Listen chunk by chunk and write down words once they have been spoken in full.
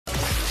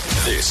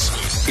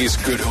This is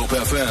Good Hope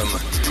FM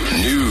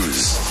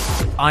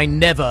News. I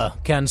never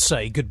can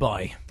say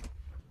goodbye.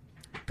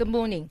 Good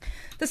morning.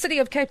 The City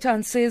of Cape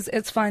Town says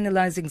it's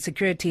finalising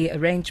security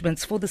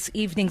arrangements for this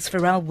evening's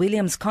Pharrell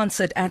Williams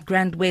concert at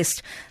Grand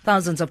West.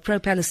 Thousands of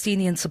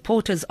pro-Palestinian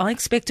supporters are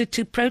expected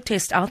to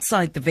protest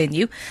outside the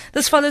venue.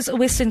 This follows a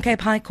Western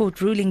Cape High Court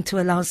ruling to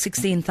allow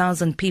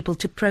 16,000 people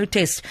to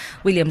protest.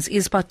 Williams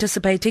is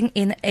participating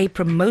in a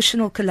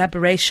promotional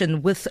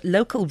collaboration with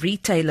local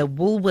retailer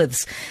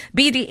Woolworths.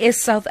 BDS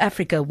South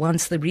Africa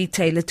wants the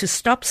retailer to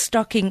stop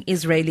stocking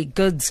Israeli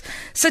goods.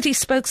 City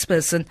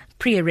spokesperson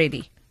Priya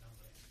Reddy.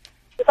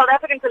 The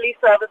South African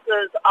Police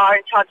Services are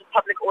in charge of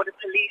public order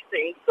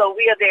policing, so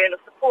we are there in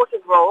a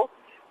supportive role,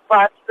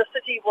 but the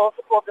city will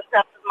support the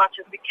steps as much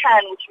as we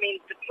can, which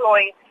means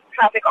deploying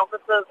traffic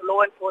officers,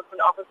 law enforcement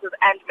officers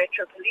and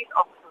Metro Police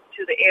officers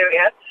to the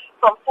area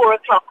from 4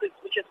 o'clock,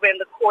 which is when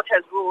the court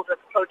has ruled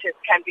that the protest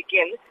can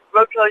begin.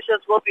 Road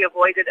closures will be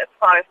avoided as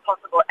far as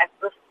possible at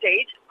this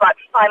stage, but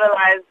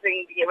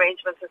finalizing the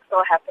arrangements is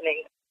still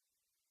happening.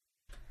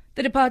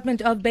 The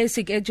Department of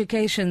Basic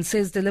Education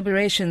says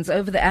deliberations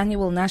over the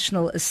annual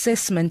National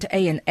Assessment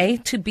A&A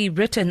to be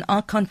written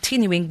are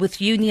continuing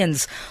with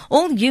unions.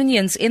 All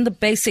unions in the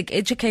basic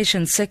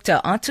education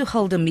sector are to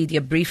hold a media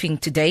briefing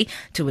today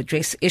to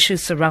address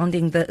issues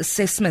surrounding the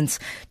assessments.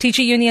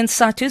 Teacher Union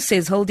SATU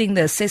says holding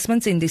the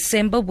assessments in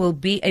December will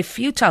be a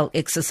futile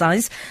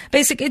exercise.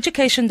 Basic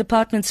Education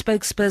Department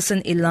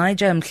spokesperson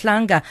Elijah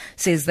Mhlanga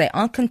says they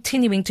are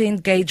continuing to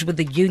engage with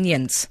the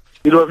unions.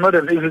 It was not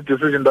an easy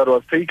decision that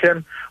was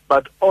taken,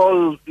 but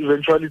all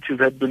eventualities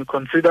had been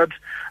considered.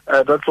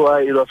 That's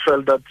why it was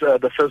felt that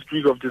the first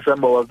week of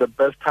December was the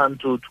best time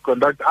to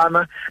conduct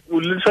ANA. We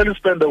literally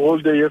spent the whole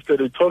day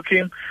yesterday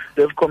talking.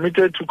 They've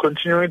committed to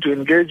continuing to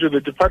engage with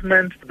the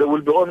department. There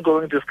will be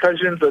ongoing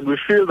discussions, and we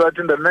feel that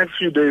in the next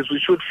few days we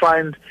should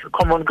find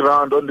common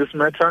ground on this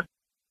matter.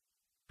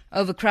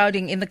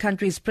 Overcrowding in the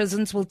country's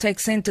prisons will take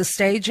centre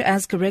stage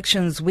as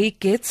Corrections Week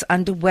gets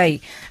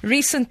underway.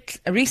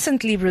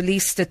 Recently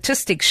released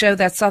statistics show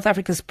that South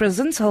Africa's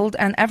prisons hold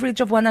an average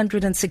of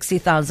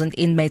 160,000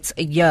 inmates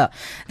a year.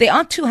 There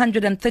are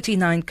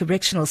 239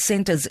 correctional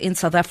centres in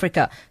South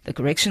Africa. The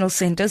correctional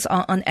centres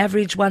are on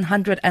average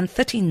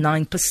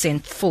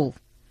 139% full.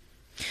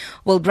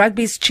 World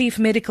Rugby's chief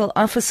medical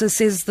officer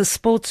says the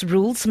sports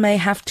rules may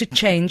have to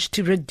change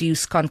to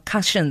reduce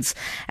concussions.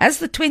 As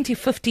the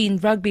 2015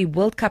 Rugby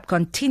World Cup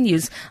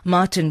continues,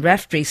 Martin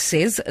Raftery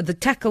says the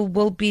tackle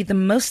will be the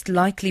most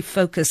likely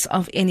focus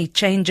of any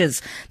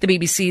changes. The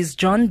BBC's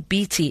John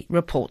Beattie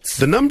reports.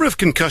 The number of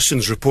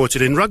concussions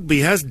reported in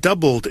rugby has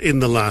doubled in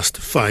the last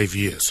 5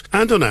 years.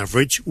 And on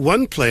average,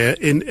 one player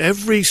in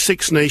every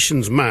Six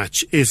Nations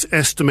match is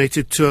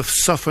estimated to have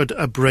suffered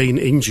a brain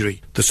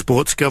injury. The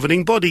sport's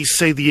governing bodies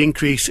say the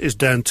increase is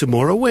down to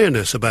more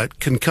awareness about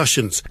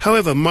concussions.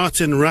 However,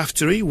 Martin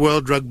Raftery,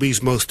 World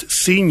Rugby's most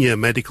senior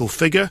medical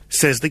figure,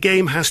 says the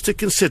game has to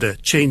consider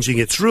changing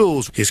its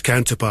rules. His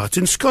counterpart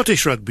in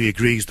Scottish rugby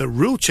agrees that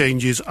rule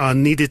changes are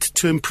needed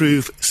to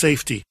improve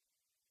safety.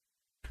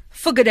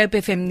 For Good Hope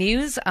FM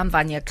News, I'm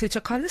Vanya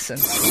Kluter-Collison.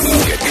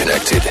 Get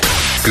connected.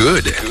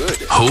 Good.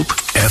 Hope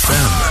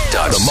FM.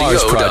 The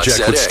Mars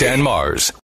Project with Stan Mars.